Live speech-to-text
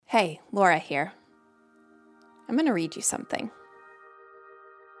Hey, Laura here. I'm going to read you something.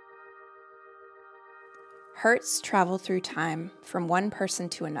 Hurts travel through time from one person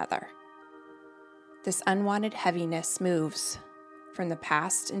to another. This unwanted heaviness moves from the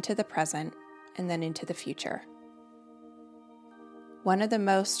past into the present and then into the future. One of the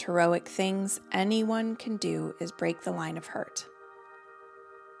most heroic things anyone can do is break the line of hurt.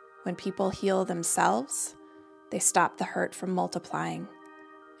 When people heal themselves, they stop the hurt from multiplying,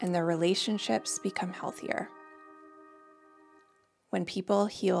 and their relationships become healthier. When people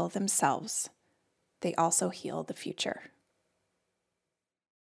heal themselves, they also heal the future.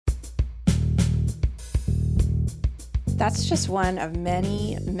 That's just one of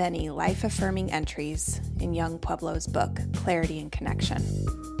many, many life-affirming entries in Young Pueblo's book, Clarity and Connection.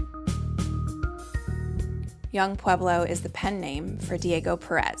 Young Pueblo is the pen name for Diego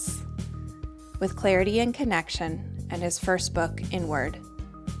Perez. With Clarity and Connection and his first book, Inward,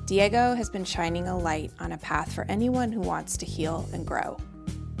 Diego has been shining a light on a path for anyone who wants to heal and grow.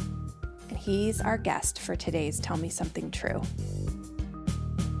 And he's our guest for today's Tell Me Something True.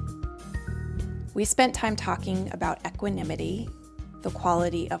 We spent time talking about equanimity, the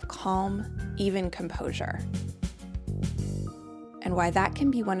quality of calm, even composure, and why that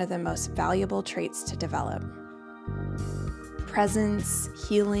can be one of the most valuable traits to develop. Presence,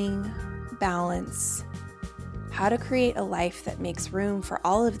 healing, balance, how to create a life that makes room for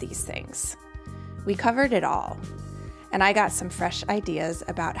all of these things. We covered it all, and I got some fresh ideas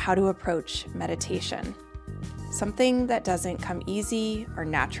about how to approach meditation, something that doesn't come easy or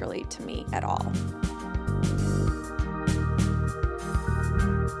naturally to me at all.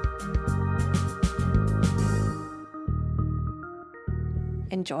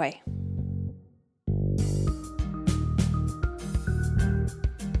 Enjoy.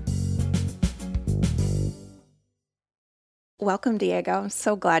 Welcome, Diego. I'm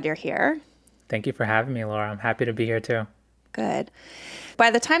so glad you're here. Thank you for having me, Laura. I'm happy to be here too. Good. By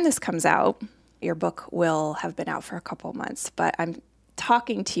the time this comes out, your book will have been out for a couple months, but I'm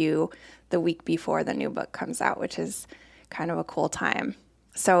talking to you the week before the new book comes out, which is kind of a cool time.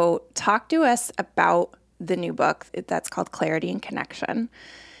 So talk to us about the new book that's called Clarity and Connection,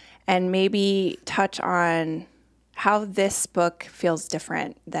 and maybe touch on how this book feels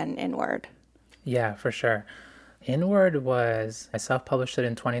different than Inward. Yeah, for sure. Inward I self-published it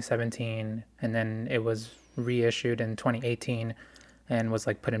in 2017, and then it was reissued in 2018 and was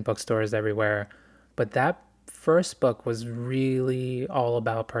put in bookstores everywhere. But that first book was really all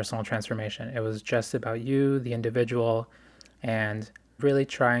about personal transformation. It was just about you, the individual, and really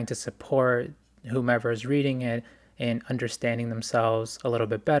trying to support whomever is reading it in understanding themselves a little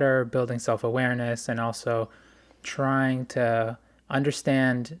bit better, building self-awareness, and also trying to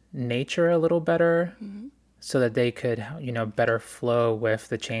understand nature a little better. Mm-hmm. So that they could, better flow with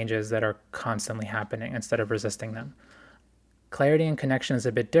the changes that are constantly happening instead of resisting them. Clarity and Connection is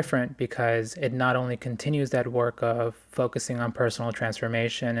a bit different because it not only continues that work of focusing on personal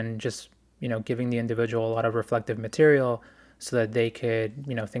transformation and just, giving the individual a lot of reflective material so that they could,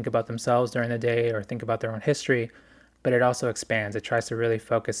 think about themselves during the day or think about their own history, but it also expands. It tries to really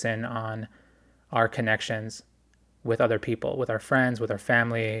focus in on our connections with other people, with our friends, with our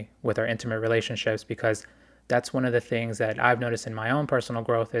family, with our intimate relationships, because that's one of the things that I've noticed in my own personal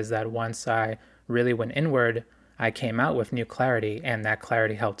growth is that once I really went inward, I came out with new clarity, and that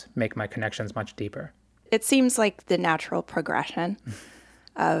clarity helped make my connections much deeper. It seems like the natural progression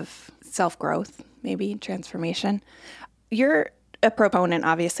of self-growth, maybe transformation. You're a proponent,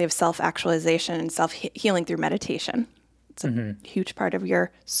 obviously, of self-actualization and self-healing through meditation. It's a huge part of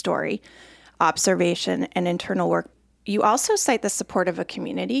your story, observation and internal work. You also cite the support of a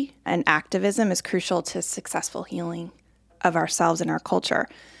community, and activism is crucial to successful healing of ourselves and our culture.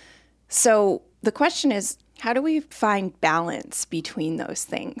 So the question is, how do we find balance between those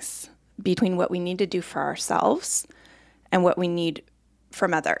things, between what we need to do for ourselves and what we need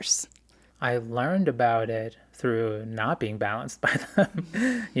from others? I learned about it through not being balanced by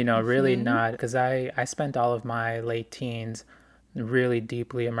them, really not, because I spent all of my late teens really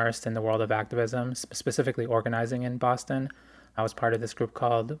deeply immersed in the world of activism, specifically organizing in Boston. I was part of this group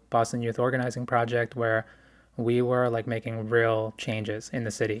called Boston Youth Organizing Project, where we were making real changes in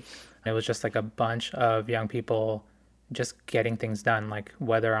the city. It was just a bunch of young people just getting things done,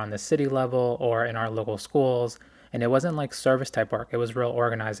 whether on the city level or in our local schools. And it wasn't service type work. It was real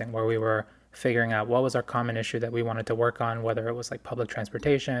organizing, where we were figuring out what was our common issue that we wanted to work on, whether it was public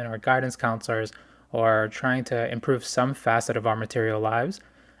transportation or guidance counselors, or trying to improve some facet of our material lives.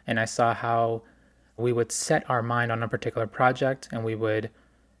 And I saw how we would set our mind on a particular project, and we would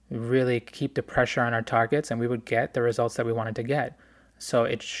really keep the pressure on our targets, and we would get the results that we wanted to get. So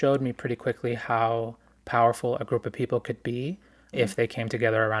it showed me pretty quickly how powerful a group of people could be if they came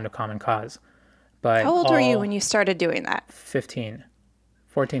together around a common cause. But How old were you all when you started doing that? 15,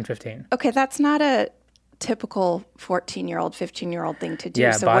 14, 15. Okay, that's not a typical 14-year-old, 15-year-old thing to do.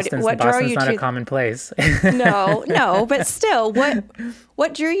 Yeah, So Boston's what drew you not to a common place. No, but still,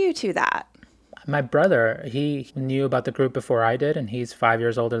 what drew you to that? My brother, he knew about the group before I did, and he's 5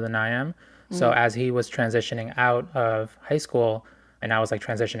 years older than I am. So as he was transitioning out of high school and I was like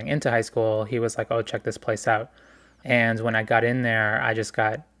transitioning into high school, he was like, oh, check this place out. And when I got in there, I just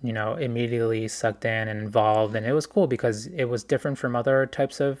got, immediately sucked in and involved. And it was cool because it was different from other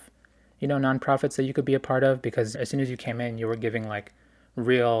types of, nonprofits that you could be a part of, because as soon as you came in, you were giving like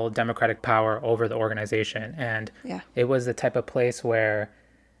real democratic power over the organization. And it was the type of place where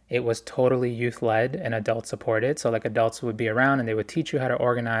it was totally youth led and adult supported. So like adults would be around and they would teach you how to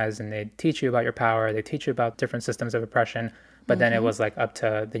organize, and they'd teach you about your power. They teach you about different systems of oppression. But then it was like up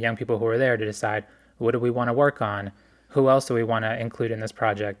to the young people who were there to decide, what do we want to work on? Who else do we want to include in this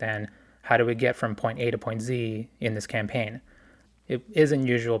project? And how do we get from point A to point Z in this campaign? It isn't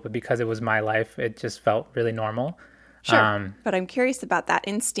usual, but because it was my life, it just felt really normal. Sure. But I'm curious about that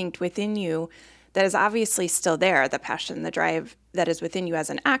instinct within you that is obviously still there, the passion, the drive that is within you as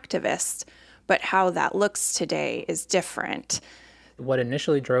an activist, but how that looks today is different. What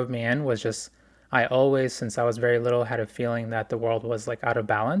initially drove me in was just, I always, since I was very little, had a feeling that the world was like out of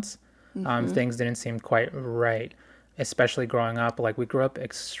balance. Things didn't seem quite right, especially growing up. Like we grew up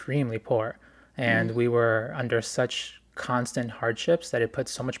extremely poor, and we were under such constant hardships that it put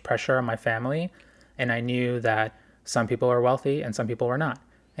so much pressure on my family. And I knew that some people are wealthy and some people were not.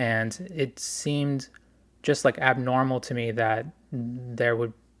 And it seemed just like abnormal to me that there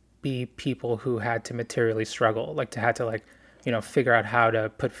would be people who had to materially struggle, like to had to like, figure out how to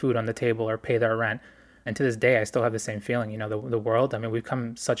put food on the table or pay their rent. And to this day, I still have the same feeling, the world, I mean, we've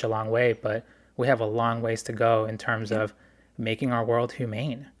come such a long way, but we have a long ways to go in terms of making our world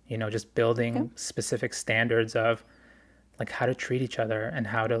humane, just building specific standards of like how to treat each other and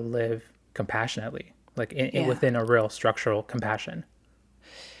how to live compassionately, like within a real structural compassion.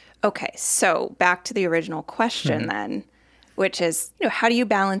 Okay, so back to the original question then, which is, how do you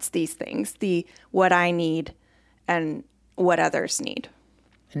balance these things, the what I need and what others need?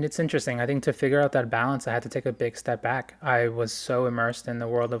 And it's interesting. I think to figure out that balance, I had to take a big step back. I was so immersed in the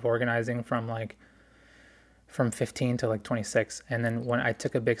world of organizing from 15 to like 26. And then when I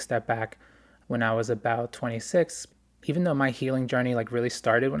took a big step back when I was about 26, even though my healing journey like really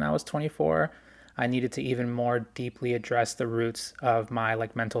started when I was 24, I needed to even more deeply address the roots of my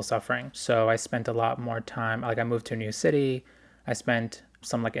like mental suffering. So I spent a lot more time, like I moved to a new city. I spent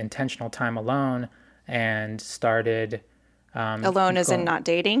some like intentional time alone and started alone as in not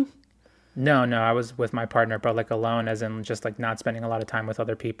dating? No, I was with my partner, but like alone as in just like not spending a lot of time with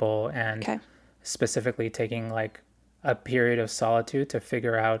other people, and specifically taking like a period of solitude to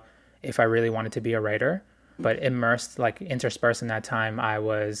figure out if I really wanted to be a writer. But immersed, like interspersed in that time, I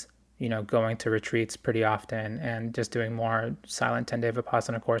was, going to retreats pretty often and just doing more silent 10-day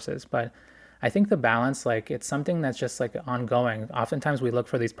Vipassana courses. But I think the balance, like it's something that's just like ongoing. Oftentimes we look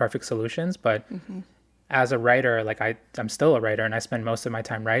for these perfect solutions, but as a writer, like I'm still a writer and I spend most of my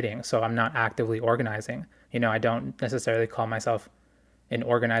time writing. So I'm not actively organizing. I don't necessarily call myself an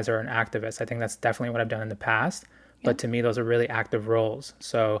organizer or an activist. I think that's definitely what I've done in the past. But to me, those are really active roles.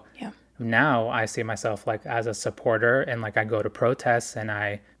 So now I see myself like as a supporter, and like I go to protests and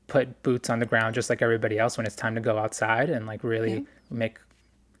I put boots on the ground just like everybody else when it's time to go outside and like really make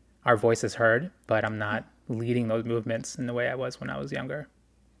our voices heard. But I'm not leading those movements in the way I was when I was younger.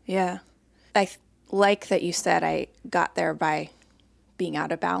 Yeah. I like that you said I got there by being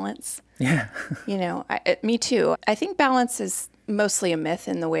out of balance. Yeah. Me too. I think balance is mostly a myth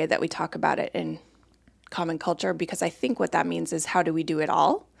in the way that we talk about it in common culture, because I think what that means is how do we do it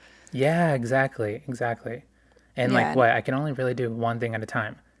all? Yeah, exactly. And like what, I can only really do one thing at a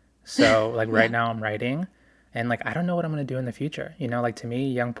time. So like right now I'm writing, and like I don't know what I'm going to do in the future. Like to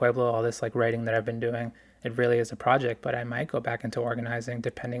me, Young Pueblo, all this like writing that I've been doing, it really is a project, but I might go back into organizing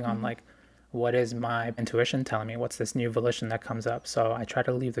depending on like what is my intuition telling me, what's this new volition that comes up. So I try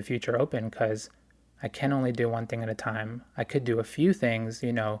to leave the future open because I can only do one thing at a time. I could do a few things,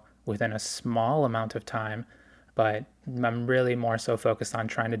 within a small amount of time, but I'm really more so focused on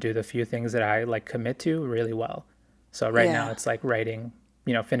trying to do the few things that I like commit to really well. So right now it's like writing,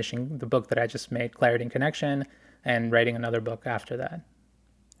 finishing the book that I just made, Clarity and Connection, and writing another book after that.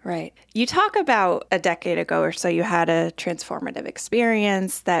 Right. You talk about a decade ago or so, you had a transformative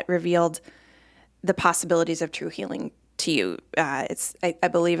experience that revealed the possibilities of true healing to you. I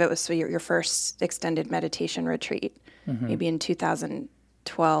believe it was your first extended meditation retreat. maybe in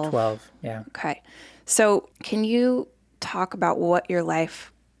 2012. 12, yeah. Okay. So can you talk about what your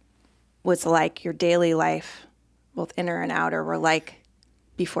life was like, your daily life, both inner and outer, were like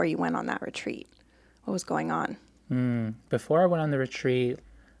before you went on that retreat? What was going on? Before I went on the retreat,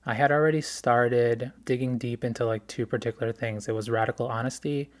 I had already started digging deep into like two particular things. It was radical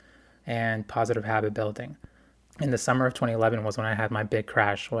honesty and positive habit building. In the summer of 2011 was when I had my big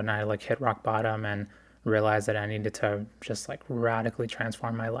crash, when I like hit rock bottom and realized that I needed to just like radically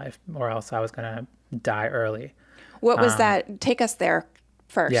transform my life or else I was going to die early. What was that? Take us there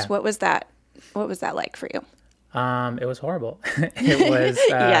first. Yeah. What was that like for you? It was horrible. It was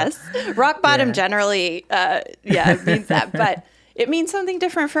yes. Rock bottom generally, means that, but it means something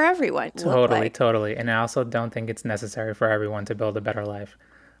different for everyone. Totally. And I also don't think it's necessary for everyone to build a better life.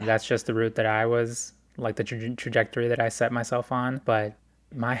 That's just the route that I was, like the trajectory that I set myself on. But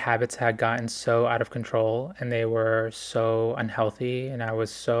my habits had gotten so out of control and they were so unhealthy. And I was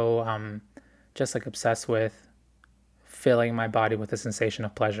so just like obsessed with filling my body with a sensation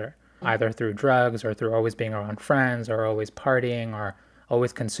of pleasure, either through drugs or through always being around friends or always partying or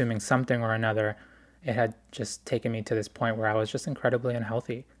always consuming something or another. It had just taken me to this point where I was just incredibly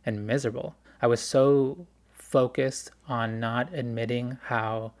unhealthy and miserable. I was so focused on not admitting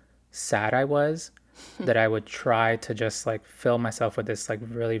how sad I was that I would try to just like fill myself with this like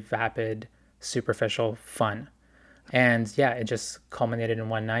really vapid, superficial fun. And yeah, it just culminated in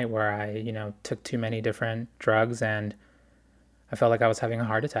one night where I, took too many different drugs and I felt like I was having a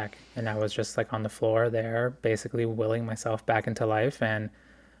heart attack. And I was just like on the floor there, basically willing myself back into life and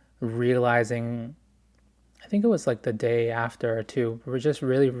realizing, I think it was like the day after or two, we were just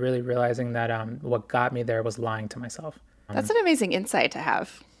really, really realizing that what got me there was lying to myself. That's an amazing insight to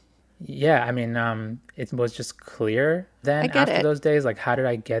have. Yeah, I mean, it was just clear then after those days, like, how did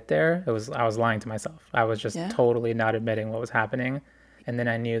I get there? I was lying to myself. I was just totally not admitting what was happening. And then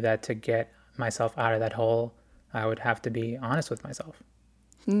I knew that to get myself out of that hole, I would have to be honest with myself.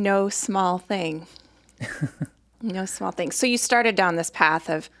 No small thing. No small thing. So you started down this path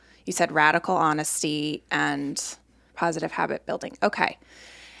of, you said radical honesty and positive habit building. Okay.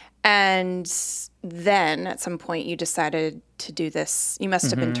 And then at some point you decided to do this. You must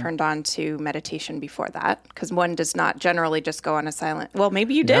have been turned on to meditation before that, because one does not generally just go on a silent. Well,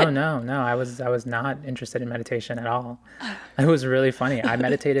 maybe you did. No. I was not interested in meditation at all. It was really funny. I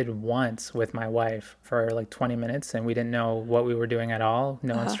meditated once with my wife for like 20 minutes and we didn't know what we were doing at all.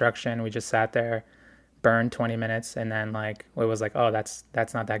 No instruction. We just sat there, burned 20 minutes and then like it was like, oh, that's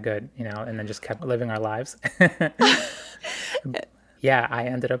not that good, and then just kept living our lives. Yeah, I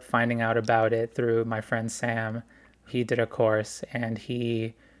ended up finding out about it through my friend Sam. He did a course and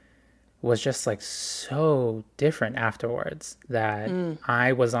he was just like so different afterwards that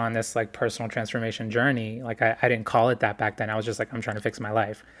I was on this like personal transformation journey. Like I didn't call it that back then. I was just like, I'm trying to fix my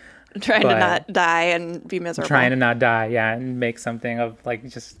life. Trying to not die and be miserable. Trying to not die, yeah, and make something of like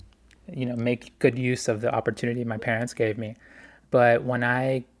just, make good use of the opportunity my parents gave me. But when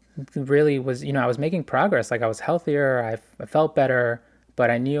I really was, I was making progress. Like I was healthier, I felt better, but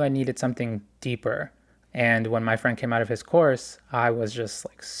I knew I needed something deeper. And when my friend came out of his course, I was just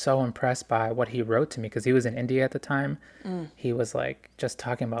like so impressed by what he wrote to me because he was in India at the time. He was like just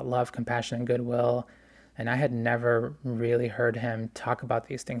talking about love, compassion, and goodwill. And I had never really heard him talk about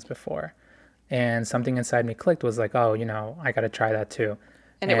these things before. And something inside me clicked, was like, oh, I got to try that too.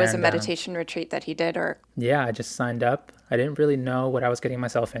 And it was a meditation retreat that he did, or? Yeah, I just signed up. I didn't really know what I was getting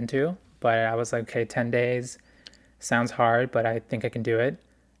myself into, but I was like, okay, 10 days sounds hard, but I think I can do it.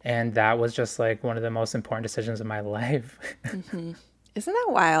 And that was just like one of the most important decisions of my life. Isn't that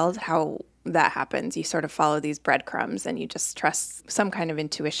wild how that happens? You sort of follow these breadcrumbs and you just trust some kind of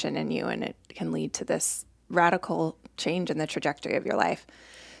intuition in you, and it can lead to this radical change in the trajectory of your life.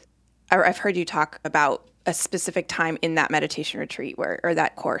 I've heard you talk about a specific time in that meditation retreat or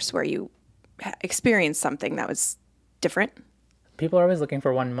that course where you experienced something that was different. People are always looking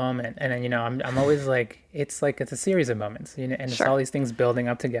for one moment, and then I'm always like it's a series of moments, and it's all these things building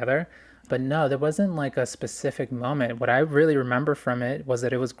up together. But no, there wasn't like a specific moment. What I really remember from it was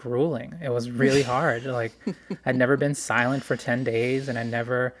that it was grueling. It was really hard. Like I'd never been silent for 10 days, and I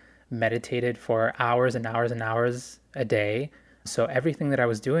never meditated for hours and hours and hours a day. So everything that I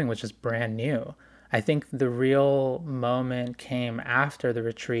was doing was just brand new. I think the real moment came after the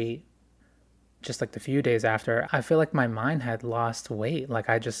retreat, just like the few days after. I feel like my mind had lost weight. Like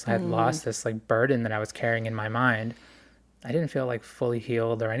I just had lost this like burden that I was carrying in my mind. I didn't feel like fully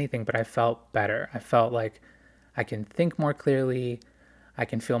healed or anything, but I felt better. I felt like I can think more clearly. I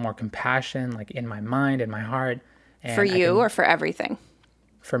can feel more compassion like in my mind and my heart. And for you or for everything?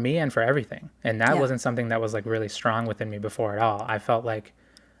 for me and for everything. And that Yeah. wasn't something that was like really strong within me before at all. I felt like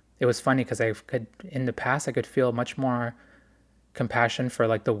it was funny because in the past, I could feel much more compassion for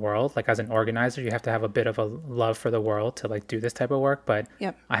like the world. Like as an organizer, you have to have a bit of a love for the world to like do this type of work. But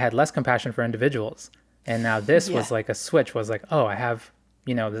Yep. I had less compassion for individuals. And now this Yeah. was like a switch, was like, oh, I have,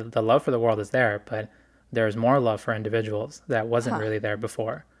 the love for the world is there, but there's more love for individuals that wasn't really there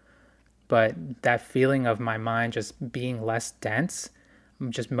before. But that feeling of my mind just being less dense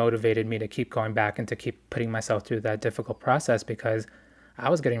just motivated me to keep going back and to keep putting myself through that difficult process, because I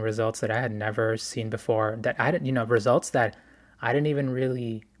was getting results that I had never seen before, that I didn't, results that I didn't even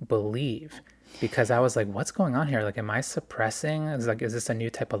really believe, because I was like, what's going on here? Like, am I suppressing? Is this a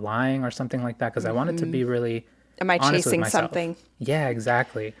new type of lying or something like that? Because I wanted to be really Am I honest with chasing myself. something? Yeah,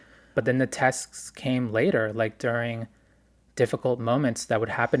 exactly. But then the tests came later, like during difficult moments that would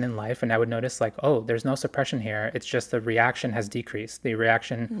happen in life, and I would notice like, oh, there's no suppression here. It's just the reaction has decreased. The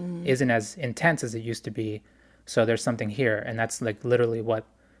reaction isn't as intense as it used to be. So there's something here. And that's like literally what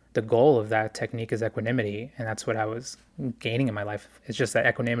the goal of that technique is, equanimity. And that's what I was gaining in my life. It's just that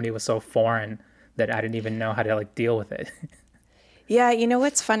equanimity was so foreign that I didn't even know how to like deal with it. Yeah,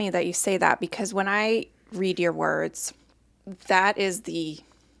 it's funny that you say that, because when I read your words, that is the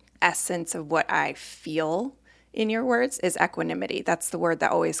essence of what I feel in your words is equanimity. That's the word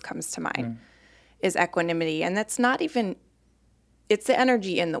that always comes to mind, is equanimity. And that's not even, it's the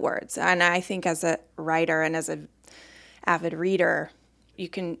energy in the words. And I think as a writer and as an avid reader, you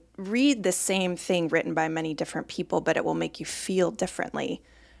can read the same thing written by many different people, but it will make you feel differently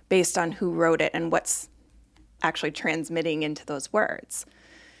based on who wrote it and what's actually transmitting into those words.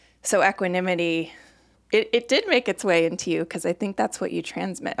 So equanimity, it did make its way into you, because I think that's what you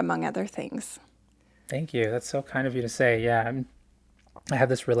transmit, among other things. Thank you. That's so kind of you to say. Yeah, I have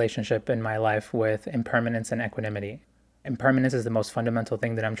this relationship in my life with impermanence and equanimity. Impermanence is the most fundamental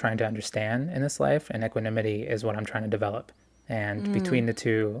thing that I'm trying to understand in this life, and equanimity is what I'm trying to develop. And between the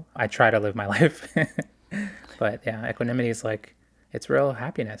two, I try to live my life. But yeah, equanimity is like, it's real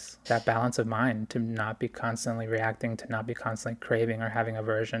happiness, that balance of mind, to not be constantly reacting, to not be constantly craving or having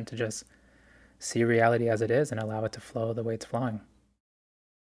aversion, to just see reality as it is and allow it to flow the way it's flowing.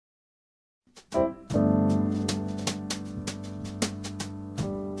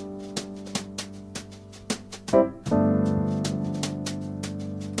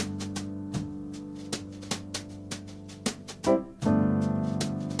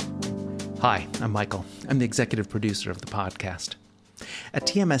 Hi, I'm Michael. I'm the executive producer of the podcast. At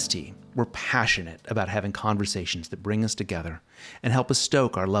TMST, we're passionate about having conversations that bring us together and help us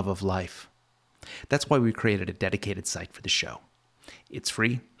stoke our love of life. That's why we created a dedicated site for the show. It's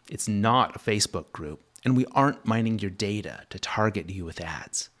free, it's not a Facebook group, and we aren't mining your data to target you with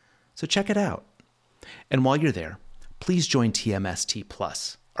ads. So check it out. And while you're there, please join TMST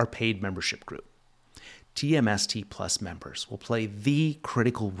Plus, our paid membership group. TMST Plus members will play the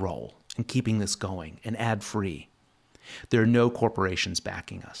critical role in keeping this going and ad-free. There are no corporations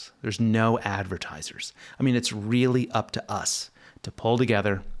backing us. There's no advertisers. I mean, it's really up to us to pull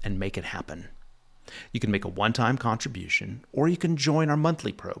together and make it happen. You can make a one-time contribution, or you can join our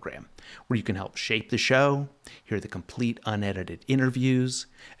monthly program, where you can help shape the show, hear the complete unedited interviews,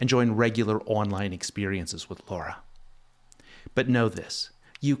 and join regular online experiences with Laura. But know this,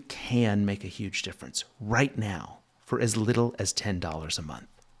 you can make a huge difference right now for as little as $10 a month.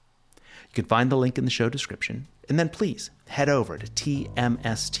 You can find the link in the show description, and then please head over to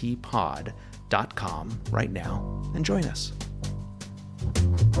tmstpod.com right now and join us.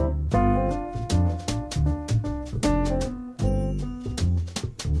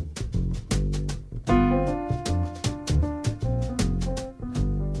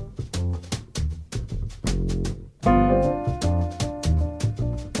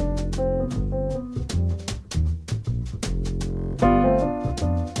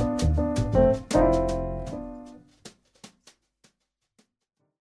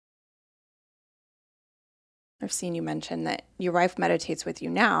 I've seen you mention that your wife meditates with you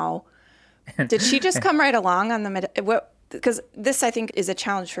now. Did she just come right along on the because this, I think, is a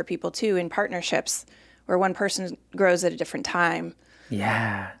challenge for people too in partnerships, where one person grows at a different time.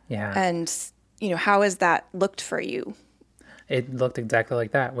 Yeah. And, how has that looked for you? It looked exactly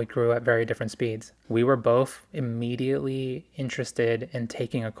like that. We grew at very different speeds. We were both immediately interested in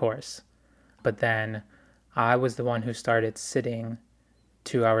taking a course, but then I was the one who started sitting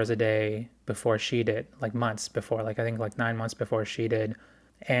 2 hours a day before she did, like months before, I think 9 months before she did.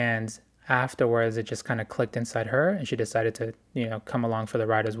 And afterwards, it just kind of clicked inside her, and she decided to, come along for the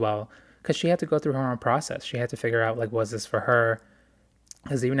ride as well, because she had to go through her own process. She had to figure out, was this for her?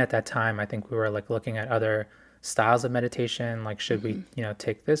 Because even at that time, I think we were looking at other styles of meditation, like should we,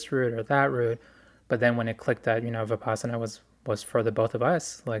 take this route or that route. But then when it clicked that, Vipassana was for the both of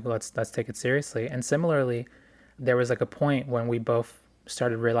us, like let's take it seriously. And similarly, there was like a point when we both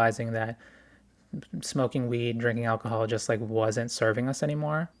started realizing that smoking weed, drinking alcohol just like wasn't serving us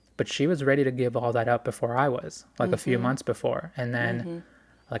anymore. But she was ready to give all that up before I was, like a few months before. And then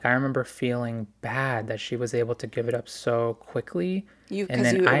like I remember feeling bad that she was able to give it up so quickly. It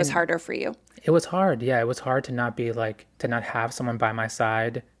was harder for you. It was hard. Yeah, it was hard to not have someone by my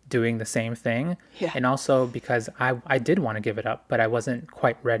side doing the same thing. Yeah. And also because I did want to give it up, but I wasn't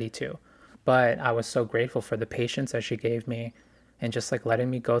quite ready to. But I was so grateful for the patience that she gave me and just like letting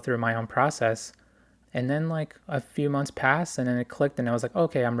me go through my own process. And then like a few months passed and then it clicked and I was like,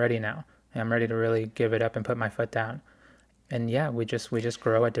 okay, I'm ready now. I'm ready to really give it up and put my foot down. And yeah, we just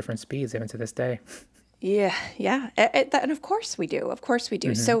grow at different speeds even to this day. Yeah. And of course we do.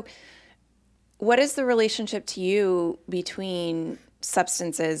 So what is the relationship to you between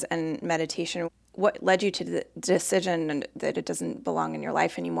substances and meditation? What led you to the decision that it doesn't belong in your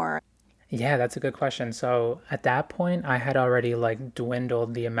life anymore? Yeah, that's a good question. So at that point, I had already like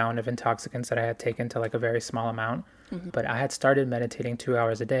dwindled the amount of intoxicants that I had taken to like a very small amount. But I had started meditating 2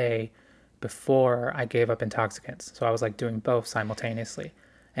 hours a day before I gave up intoxicants. So I was like doing both simultaneously.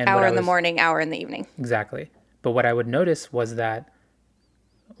 And hour in the morning, hour in the evening. Exactly. But what I would notice was that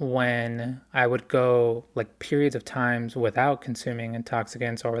when I would go like periods of times without consuming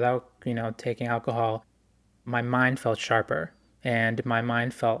intoxicants or without, taking alcohol, my mind felt sharper and my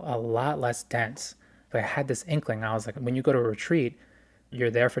mind felt a lot less dense. But I had this inkling. I was like, when you go to a retreat,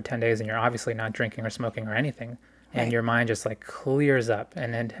 you're there for 10 days and you're obviously not drinking or smoking or anything. And your mind just like clears up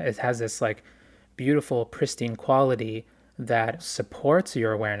and then it has this like beautiful, pristine quality that supports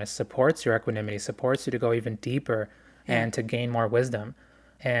your awareness, supports your equanimity, supports you to go even deeper and to gain more wisdom.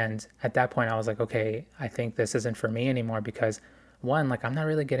 And at that point I was like, okay, I think this isn't for me anymore because one, like I'm not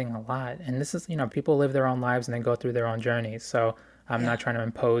really getting a lot. And this is, people live their own lives and they go through their own journeys. So I'm not trying to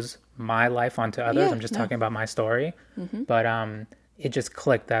impose my life onto others. I'm just talking about my story. But it just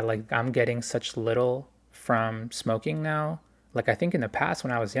clicked that like I'm getting such little from smoking now. Like I think in the past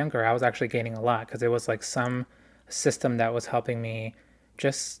when I was younger, I was actually gaining a lot because it was like some system that was helping me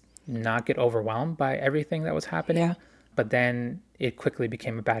just not get overwhelmed by everything that was happening. Yeah. But then it quickly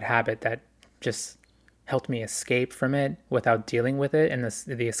became a bad habit that just helped me escape from it without dealing with it. And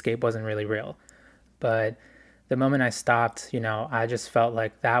the escape wasn't really real. But the moment I stopped, I just felt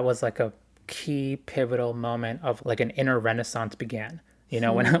like that was like a key pivotal moment of like an inner renaissance began.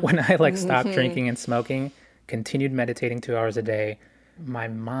 When I like stopped drinking and smoking, continued meditating 2 hours a day, my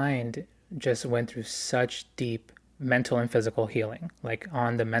mind just went through such deep mental and physical healing, like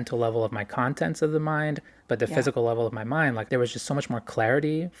on the mental level of my contents of the mind, but the physical level of my mind, like there was just so much more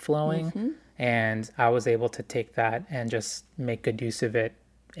clarity flowing. And I was able to take that and just make good use of it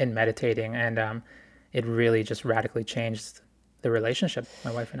in meditating. And it really just radically changed the relationship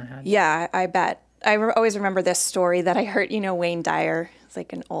my wife and I had. Yeah, I bet. I always remember this story that I heard, Wayne Dyer. It's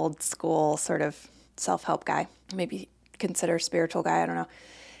like an old school sort of self-help guy, maybe consider spiritual guy, I don't know.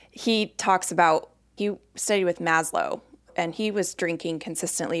 He talks about, he studied with Maslow and he was drinking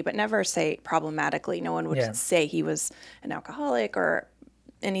consistently, but never say problematically. No one would say he was an alcoholic or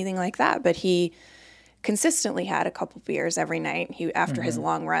anything like that, but he consistently had a couple beers every night after his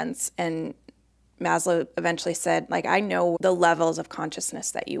long runs. And Maslow eventually said, like, I know the levels of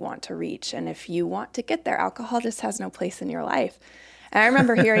consciousness that you want to reach. And if you want to get there, alcohol just has no place in your life. And I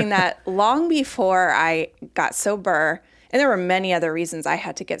remember hearing that long before I got sober. And there were many other reasons I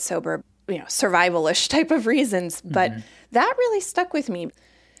had to get sober, survivalish type of reasons. But that really stuck with me.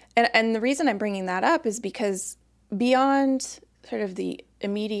 And the reason I'm bringing that up is because beyond sort of the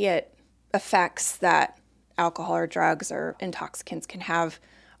immediate effects that alcohol or drugs or intoxicants can have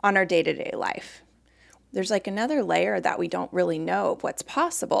on our day-to-day life, there's like another layer that we don't really know of what's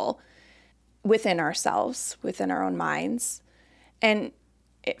possible within ourselves, within our own minds. And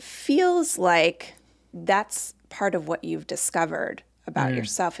it feels like that's part of what you've discovered about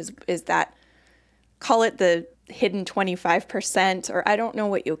yourself is that, call it the hidden 25%, or I don't know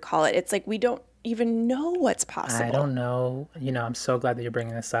what you call it. It's like we don't even know what's possible. I don't know. I'm so glad that you're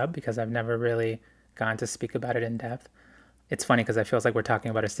bringing this up because I've never really gotten to speak about it in depth. It's funny because it feels like we're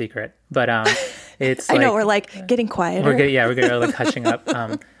talking about a secret, but it's I know we're like getting quieter. We're getting like hushing up.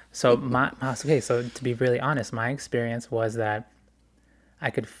 So to be really honest, my experience was that I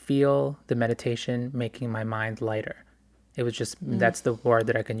could feel the meditation making my mind lighter. It was just, that's the word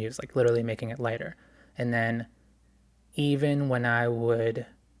that I can use, like literally making it lighter. And then even when I would,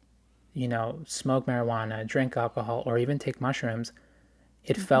 smoke marijuana, drink alcohol, or even take mushrooms,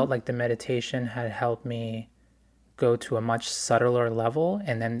 it felt like the meditation had helped me go to a much subtler level.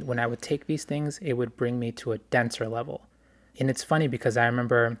 And then when I would take these things, it would bring me to a denser level. And it's funny because I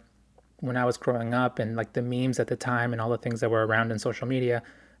remember when I was growing up and like the memes at the time and all the things that were around in social media,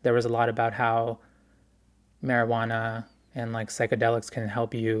 there was a lot about how marijuana and like psychedelics can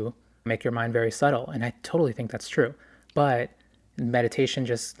help you make your mind very subtle. And I totally think that's true. But meditation,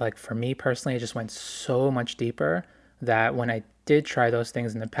 just like for me personally, it just went so much deeper that when I did try those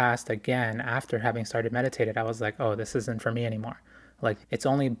things in the past, again, after having started meditated, I was like, oh, this isn't for me anymore. Like it's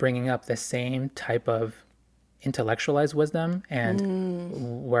only bringing up the same type of intellectualized wisdom.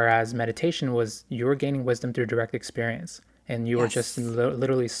 And whereas meditation was, you were gaining wisdom through direct experience. And you were just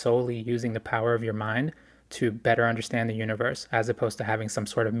literally solely using the power of your mind to better understand the universe, as opposed to having some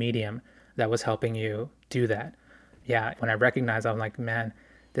sort of medium that was helping you do that. Yeah, when I recognized, I'm like, man,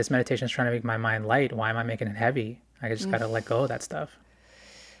 this meditation is trying to make my mind light. Why am I making it heavy? I just got to let go of that stuff.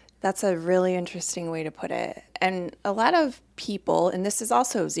 That's a really interesting way to put it. And a lot of people, and this is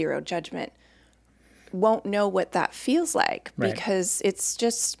also zero judgment, won't know what that feels like because it's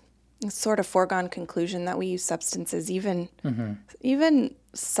just sort of foregone conclusion that we use substances, even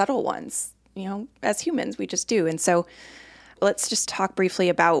subtle ones, you know, as humans, we just do. And so let's just talk briefly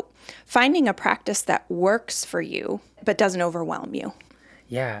about finding a practice that works for you, but doesn't overwhelm you.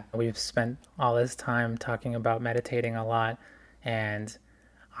 Yeah, we've spent all this time talking about meditating a lot, and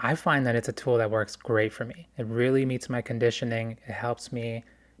I find that it's a tool that works great for me. It really meets my conditioning. It helps me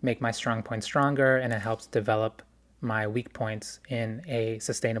make my strong points stronger, and it helps develop my weak points in a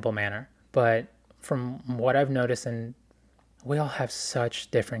sustainable manner. But from what I've noticed, and we all have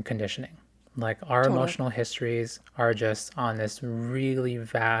such different conditioning. Like our emotional histories are just on this really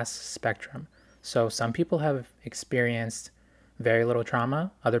vast spectrum. So some people have experienced very little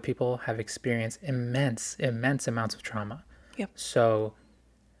trauma. Other people have experienced immense amounts of trauma. Yep. So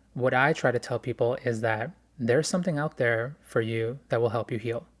what I try to tell people is that there's something out there for you that will help you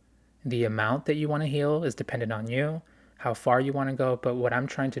heal. The amount that you want to heal is dependent on you, how far you want to go. But what I'm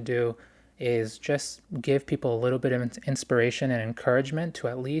trying to do is just give people a little bit of inspiration and encouragement to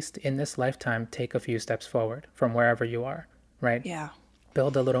at least in this lifetime take a few steps forward from wherever you are, right? Yeah.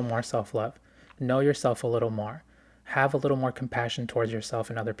 Build a little more self-love. Know yourself a little more. Have a little more compassion towards yourself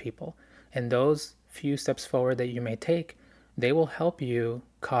and other people. And those few steps forward that you may take, they will help you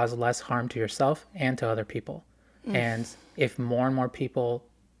cause less harm to yourself and to other people. And if more and more people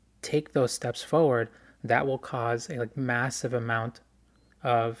take those steps forward, that will cause a massive amount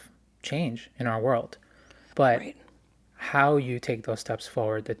of change in our world. But how you take those steps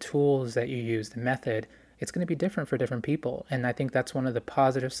forward, the tools that you use, the method, it's going to be different for different people. And I think that's one of the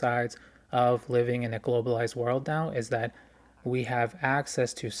positive sides of living in a globalized world now, is that we have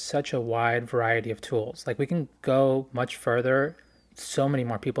access to such a wide variety of tools. Like we can go much further. So many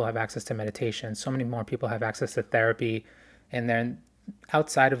more people have access to meditation. So many more people have access to therapy. And then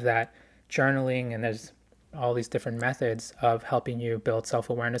outside of that, journaling, and there's all these different methods of helping you build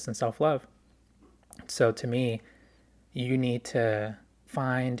self-awareness and self-love. So to me, you need to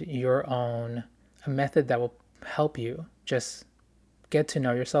find your own a method that will help you just get to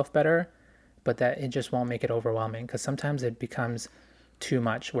know yourself better, but that it just won't make it overwhelming, because sometimes it becomes too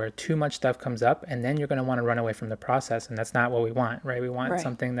much, where too much stuff comes up and then you're going to want to run away from the process, and that's not what we want, right? We want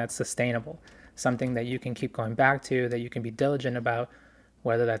something that's sustainable, something that you can keep going back to, that you can be diligent about,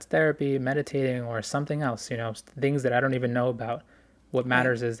 whether that's therapy, meditating, or something else, you know, things that I don't even know about. What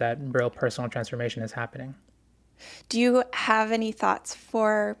matters is that real personal transformation is happening. Do you have any thoughts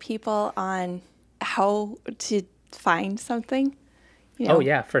for people on how to find something? You know? Oh,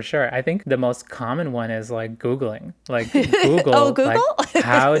 yeah, for sure. I think the most common one is like Googling. Like Google, Google? Like,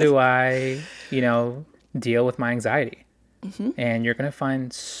 how do I, you know, deal with my anxiety? And you're going to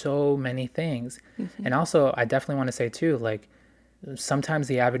find so many things. And also, I definitely want to say too, like, sometimes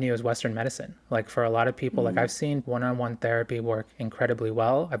the avenue is Western medicine. Like for a lot of people, like I've seen one-on-one therapy work incredibly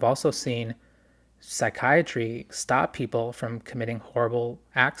well. I've also seen psychiatry stop people from committing horrible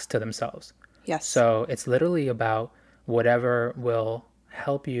acts to themselves. Yes. So it's literally about whatever will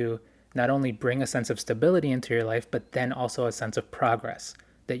help you not only bring a sense of stability into your life, but then also a sense of progress,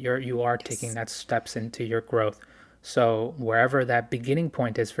 that you are taking that steps into your growth. So wherever that beginning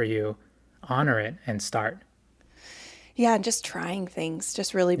point is for you, honor it and start. Yeah, and just trying things,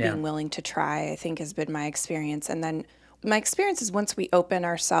 just really being willing to try, I think has been my experience. And then my experience is once we open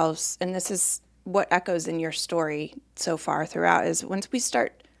ourselves, and this is what echoes in your story so far throughout, is once we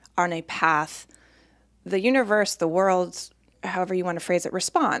start on a path, the universe, the world, however you want to phrase it,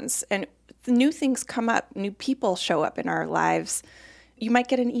 responds. And new things come up, new people show up in our lives. You might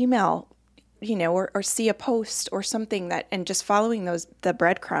get an email or see a post or something and just following the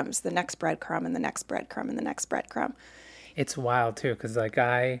breadcrumbs, the next breadcrumb and the next breadcrumb and the next breadcrumb. It's wild too, because like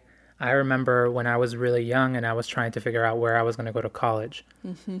I remember when I was really young and I was trying to figure out where I was going to go to college.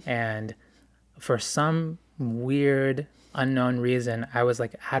 And for some weird unknown reason, I was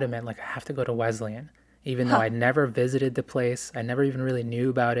like adamant, like I have to go to Wesleyan, even though I'd never visited the place. I never even really knew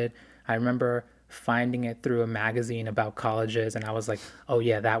about it. I remember finding it through a magazine about colleges, and I was like, oh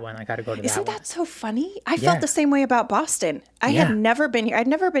yeah, that one. I got to go to that one. Isn't that so funny? I felt the same way about Boston. I had never been here. I'd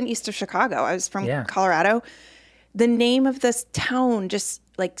never been east of Chicago. I was from Colorado. The name of this town just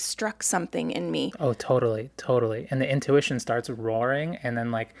like struck something in me. Oh, totally, totally. And the intuition starts roaring and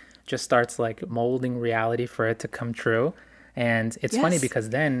then like just starts like molding reality for it to come true. And it's funny because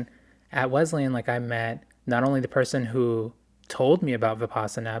then at Wesleyan, like I met not only the person who told me about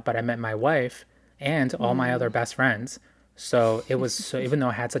Vipassana, but I met my wife and all my other best friends. So it was, so even though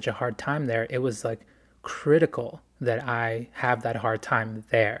I had such a hard time there, it was like critical that I have that hard time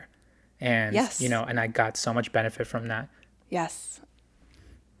there. And, and I got so much benefit from that. Yes.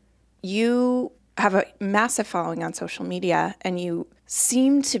 You have a massive following on social media, and you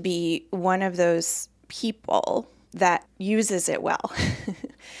seem to be one of those people that uses it well.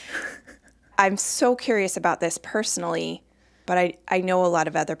 I'm so curious about this personally, but I know a lot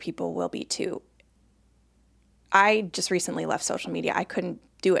of other people will be too. I just recently left social media. I couldn't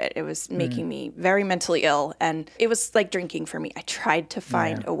do it. It was making me very mentally ill, and it was like drinking for me. I tried to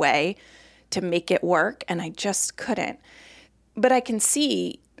find a way to make it work, and I just couldn't. But I can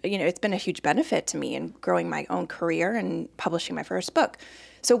see, it's been a huge benefit to me in growing my own career and publishing my first book.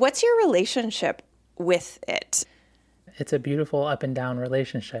 So what's your relationship with it? It's a beautiful up and down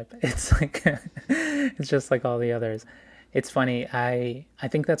relationship. It's like, it's just like all the others. It's funny. I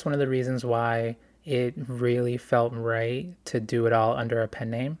think that's one of the reasons why it really felt right to do it all under a pen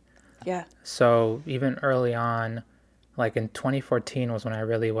name. Yeah. So even early on, like in 2014 was when I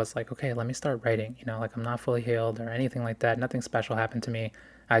really was like, okay, let me start writing. Like I'm not fully healed or anything like that. Nothing special happened to me.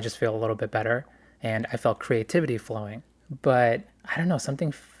 I just feel a little bit better. And I felt creativity flowing. But I don't know,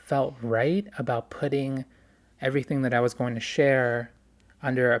 something felt right about putting everything that I was going to share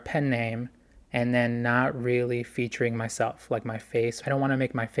under a pen name and then not really featuring myself, like my face. I don't want to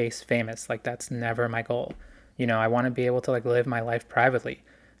make my face famous. Like that's never my goal. I want to be able to like live my life privately.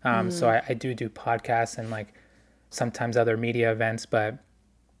 So I do podcasts and like sometimes other media events, but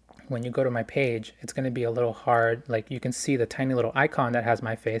when you go to my page, it's going to be a little hard. Like you can see the tiny little icon that has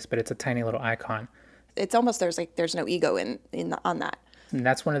my face, but it's a tiny little icon. It's almost, there's no ego on that. And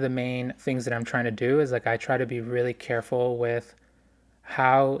that's one of the main things that I'm trying to do is like, I try to be really careful with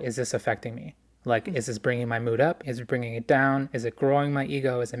how is this affecting me? Like, is this bringing my mood up? Is it bringing it down? Is it growing my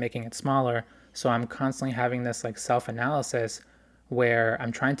ego? Is it making it smaller? So I'm constantly having this like self-analysis where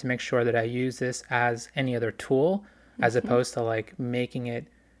I'm trying to make sure that I use this as any other tool as opposed to like making it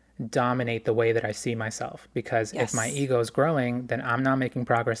dominate the way that I see myself. Because if my ego is growing, then I'm not making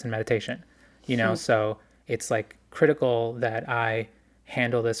progress in meditation, so it's like critical that I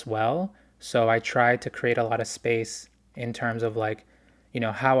handle this well. So I try to create a lot of space in terms of like,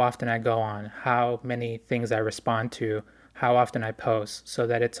 how often I go on, how many things I respond to, how often I post, so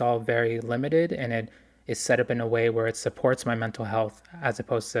that it's all very limited and it is set up in a way where it supports my mental health as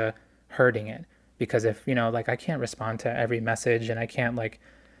opposed to hurting it. Because if, like I can't respond to every message and I can't like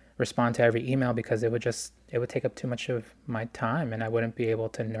respond to every email because it would take up too much of my time and I wouldn't be able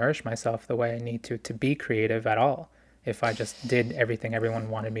to nourish myself the way I need to be creative at all if I just did everything everyone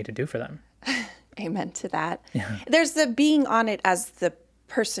wanted me to do for them. Amen to that. Yeah. There's the being on it as the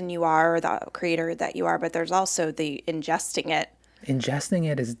person you are or the creator that you are, but there's also the ingesting it. Ingesting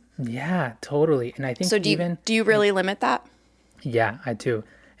it is, totally. And I think so do you really limit that? Yeah, I do.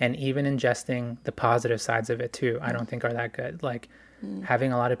 And even ingesting the positive sides of it too, I don't think are that good. Like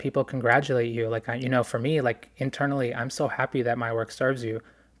having a lot of people congratulate you. Like, for me, like internally, I'm so happy that my work serves you,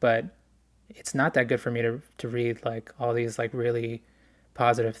 but it's not that good for me to read like all these like really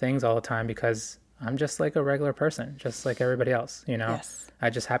positive things all the time because I'm just like a regular person, just like everybody else, Yes. I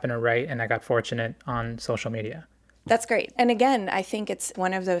just happen to write and I got fortunate on social media. That's great. And again, I think it's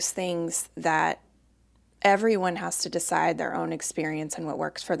one of those things that everyone has to decide their own experience and what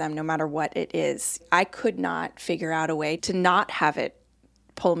works for them, no matter what it is. I could not figure out a way to not have it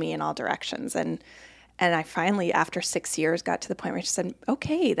pull me in all directions. And I finally, after 6 years, got to the point where I just said,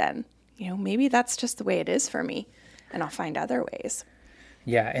 okay, then, maybe that's just the way it is for me and I'll find other ways.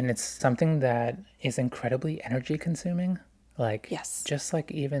 Yeah. And it's something that is incredibly energy consuming. Like, yes. Just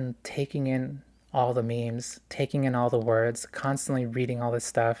like even taking in all the memes, taking in all the words, constantly reading all this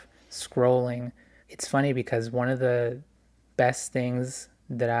stuff, scrolling. It's funny because one of the best things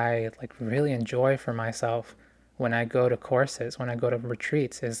that I like really enjoy for myself when I go to courses, when I go to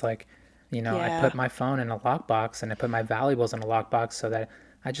retreats is like, I Yeah. put my phone in a lockbox and I put my valuables in a lockbox so that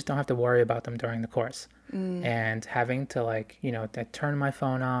I just don't have to worry about them during the course. And having to like, I turn my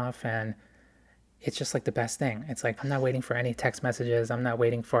phone off, and it's just like the best thing. It's like I'm not waiting for any text messages. I'm not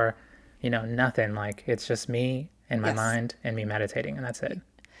waiting for, nothing. Like it's just me and my Yes. mind and me meditating, and that's it.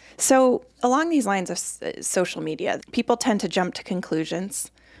 So, along these lines of social media, people tend to jump to conclusions.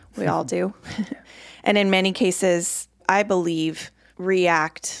 We all do. And in many cases, I believe,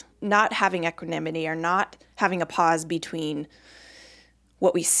 react not having equanimity or not having a pause between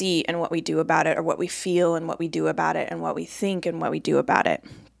what we see and what we do about it, or what we feel and what we do about it, and what we think and what we do about it.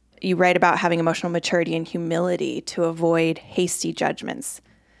 You write about having emotional maturity and humility to avoid hasty judgments.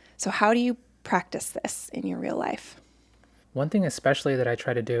 So, how do you practice this in your real life? One thing especially that I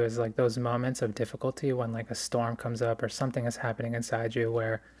try to do is like those moments of difficulty when like a storm comes up or something is happening inside you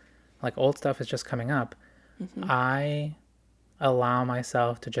where like old stuff is just coming up. I allow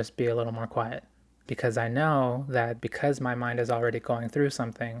myself to just be a little more quiet, because I know that because my mind is already going through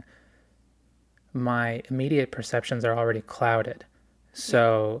something, my immediate perceptions are already clouded.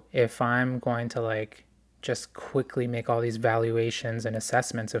 So if I'm going to like just quickly make all these valuations and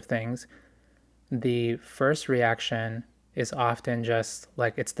assessments of things, the first reaction is often just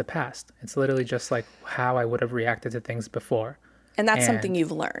like it's the past. It's literally just like how I would have reacted to things before. And that's something And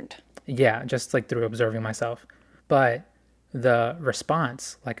you've learned. yeah, just like through observing myself. But the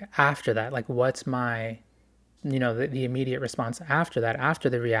response, like after that, like what's my, the immediate response after that, after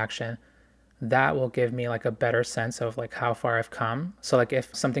the reaction, that will give me like a better sense of like how far I've come. So like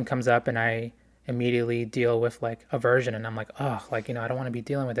if something comes up and I immediately deal with like aversion and I'm like, oh, like, I don't want to be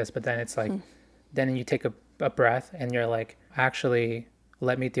dealing with this. But then it's like, then you take a breath and you're like, actually,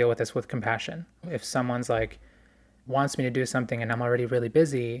 let me deal with this with compassion. If someone's like, wants me to do something and I'm already really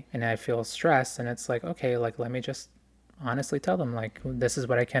busy and I feel stressed, and it's like, okay, like let me just honestly tell them like this is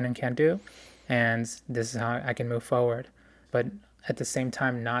what I can and can't do, and this is how I can move forward. But at the same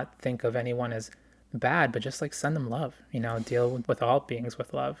time, not think of anyone as bad, but just like send them love, deal with all beings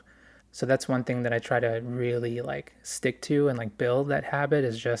with love. So that's one thing that I try to really like stick to and like build that habit,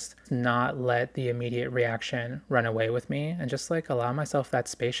 is just not let the immediate reaction run away with me, and just like allow myself that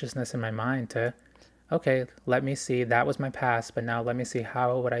spaciousness in my mind to, okay, let me see, that was my past, but now let me see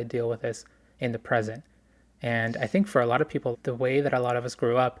how would I deal with this in the present. And I think for a lot of people, the way that a lot of us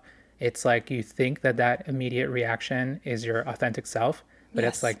grew up, it's like you think that that immediate reaction is your authentic self, but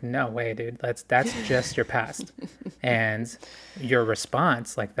Yes. it's like, no way, dude, that's just your past. And your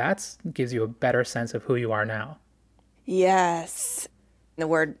response, like that's gives you a better sense of who you are now. Yes. The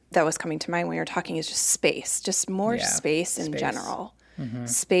word that was coming to mind when you were talking is just space, just more Yeah, space in space. general.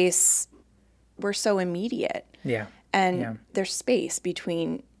 Space, we're so immediate. Yeah. And Yeah. there's space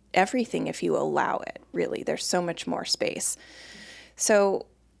between everything if you allow it, really. There's so much more space. So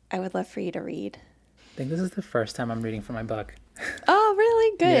I would love for you to read. I think this is the first time I'm reading from my book. Oh,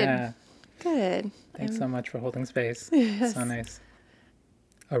 really? Good. Yeah. Good. Thanks so much for holding space. So nice.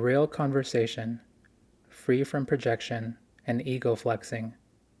 A real conversation, free from projection and ego flexing,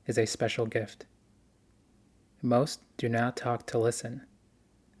 is a special gift. Most do not talk to listen.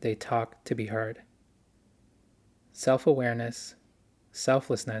 They talk to be heard. Self-awareness,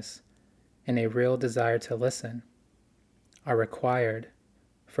 selflessness, and a real desire to listen are required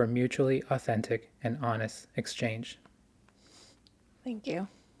for mutually authentic and honest exchange. Thank you.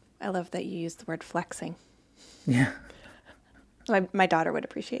 I love that you used the word flexing. Yeah. My daughter would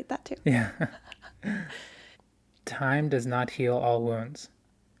appreciate that too. Yeah. Time does not heal all wounds.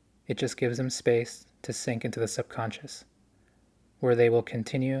 It just gives them space to sink into the subconscious, where they will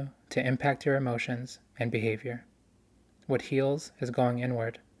continue to impact your emotions and behavior. What heals is going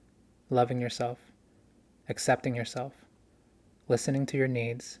inward, loving yourself, accepting yourself, listening to your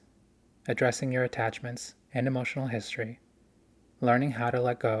needs, addressing your attachments and emotional history, learning how to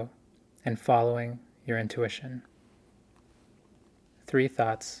let go, and following your intuition. 3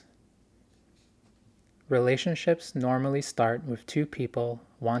 thoughts. Relationships normally start with 2 people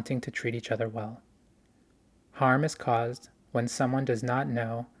wanting to treat each other well. Harm is caused when someone does not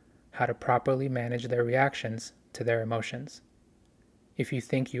know how to properly manage their reactions to their emotions. If you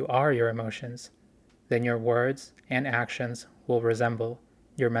think you are your emotions, then your words and actions will resemble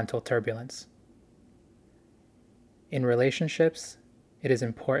your mental turbulence. In relationships, it is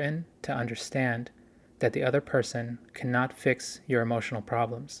important to understand that the other person cannot fix your emotional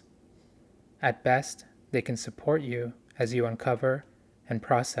problems. At best, they can support you as you uncover and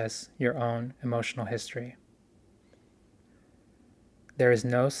process your own emotional history. There is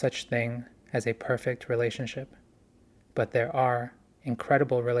no such thing as a perfect relationship, but there are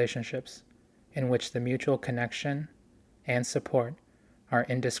incredible relationships in which the mutual connection and support are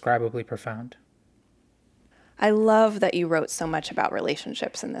indescribably profound. I love that you wrote so much about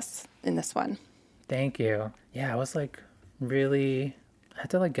relationships in this one. Thank you. Yeah, I was like really, I had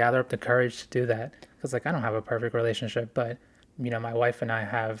to like gather up the courage to do that, because like I don't have a perfect relationship, but my wife and I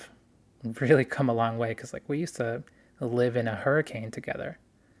have really come a long way, because like we used to live in a hurricane together.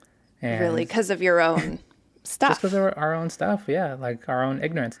 And really, because of your own stuff. Just because of our own stuff, yeah, like our own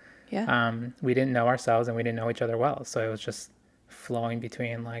ignorance. Yeah. We didn't know ourselves and we didn't know each other well, so it was just flowing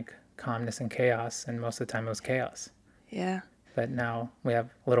between like calmness and chaos, and most of the time it was chaos. Yeah. But now we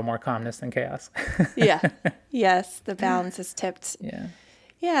have a little more calmness than chaos. Yeah. Yes, the balance is tipped. Yeah.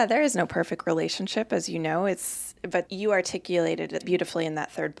 Yeah, there is no perfect relationship, as you know. But you articulated it beautifully in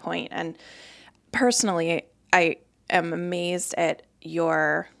that third point. And personally, I am amazed at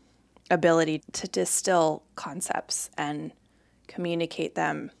your ability to distill concepts and communicate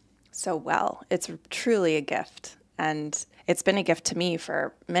them so well. It's truly a gift. And it's been a gift to me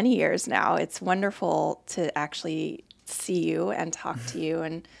for many years now. It's wonderful to actually see you and talk to you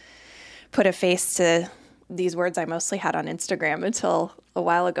and put a face to these words I mostly had on Instagram until a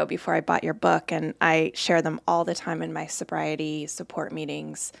while ago before I bought your book. And I share them all the time in my sobriety support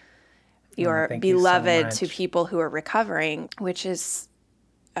meetings. You're beloved to people who are recovering, which is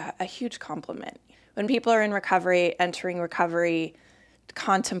a huge compliment. When people are in recovery, entering recovery,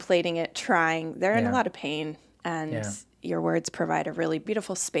 contemplating it, trying, they're in a lot of pain. And your words provide a really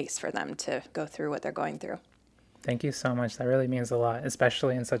beautiful space for them to go through what they're going through. Thank you so much. That really means a lot,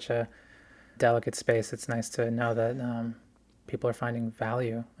 especially in such a delicate space. It's nice to know that people are finding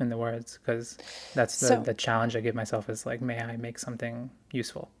value in the words, because that's the challenge I give myself is like, may I make something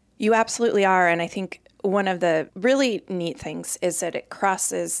useful? You absolutely are. And I think one of the really neat things is that it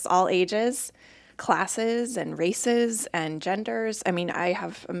crosses all ages, classes and races and genders. I mean, I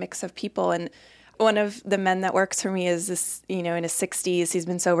have a mix of people, and one of the men that works for me is this, in his 60s. He's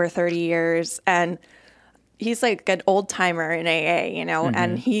been sober 30 years, and he's like an old timer in AA,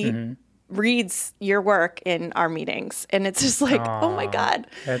 and he reads your work in our meetings, and it's just like, oh my God.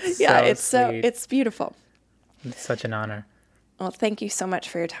 It's beautiful. It's such an honor. Well, thank you so much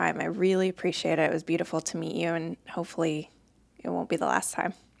for your time. I really appreciate it. It was beautiful to meet you, and hopefully it won't be the last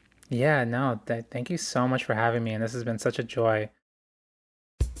time. Yeah, no, thank you so much for having me, and this has been such a joy.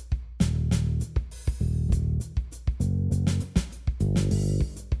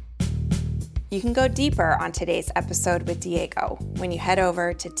 You can go deeper on today's episode with Diego when you head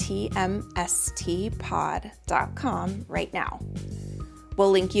over to tmstpod.com right now.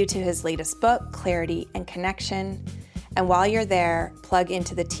 We'll link you to his latest book, Clarity and Connection. And while you're there, plug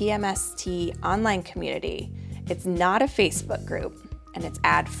into the TMST online community. It's not a Facebook group, and it's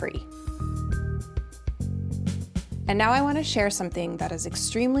ad-free. And now I want to share something that is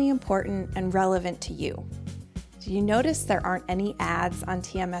extremely important and relevant to you. Do you notice there aren't any ads on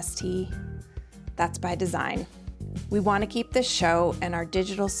TMST? That's by design. We want to keep this show and our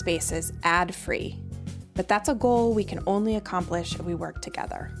digital spaces ad-free, but that's a goal we can only accomplish if we work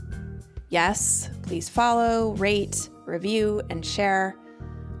together. Yes, please follow, rate, review, and share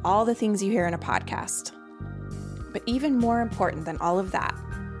all the things you hear in a podcast. But even more important than all of that,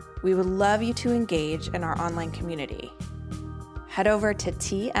 we would love you to engage in our online community. Head over to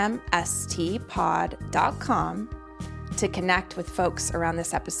tmstpod.com to connect with folks around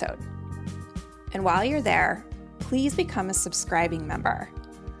this episode. And while you're there, please become a subscribing member.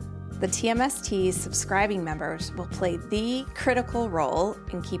 The TMST subscribing members will play the critical role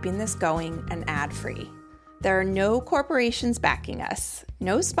in keeping this going and ad-free. There are no corporations backing us,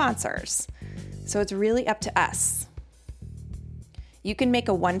 no sponsors, so it's really up to us. You can make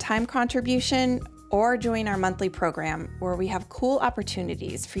a one-time contribution or join our monthly program where we have cool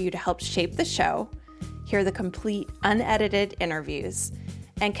opportunities for you to help shape the show, hear the complete unedited interviews,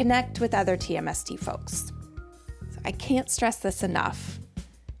 and connect with other TMST folks. So I can't stress this enough.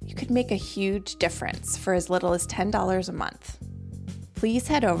 You could make a huge difference for as little as $10 a month. Please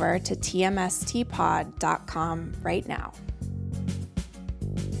head over to tmstpod.com right now.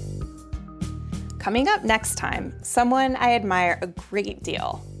 Coming up next time, someone I admire a great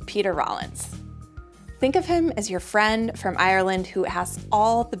deal, Peter Rollins. Think of him as your friend from Ireland who asks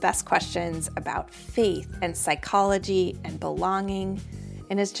all the best questions about faith and psychology and belonging,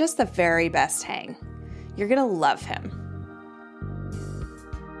 and is just the very best hang. You're gonna love him.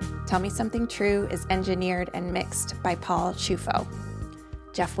 Tell Me Something True is engineered and mixed by Paul Chufo.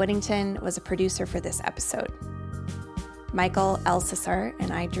 Jeff Whittington was a producer for this episode. Michael Elsesser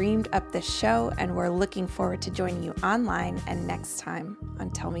and I dreamed up this show, and we're looking forward to joining you online and next time on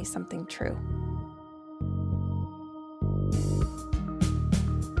Tell Me Something True.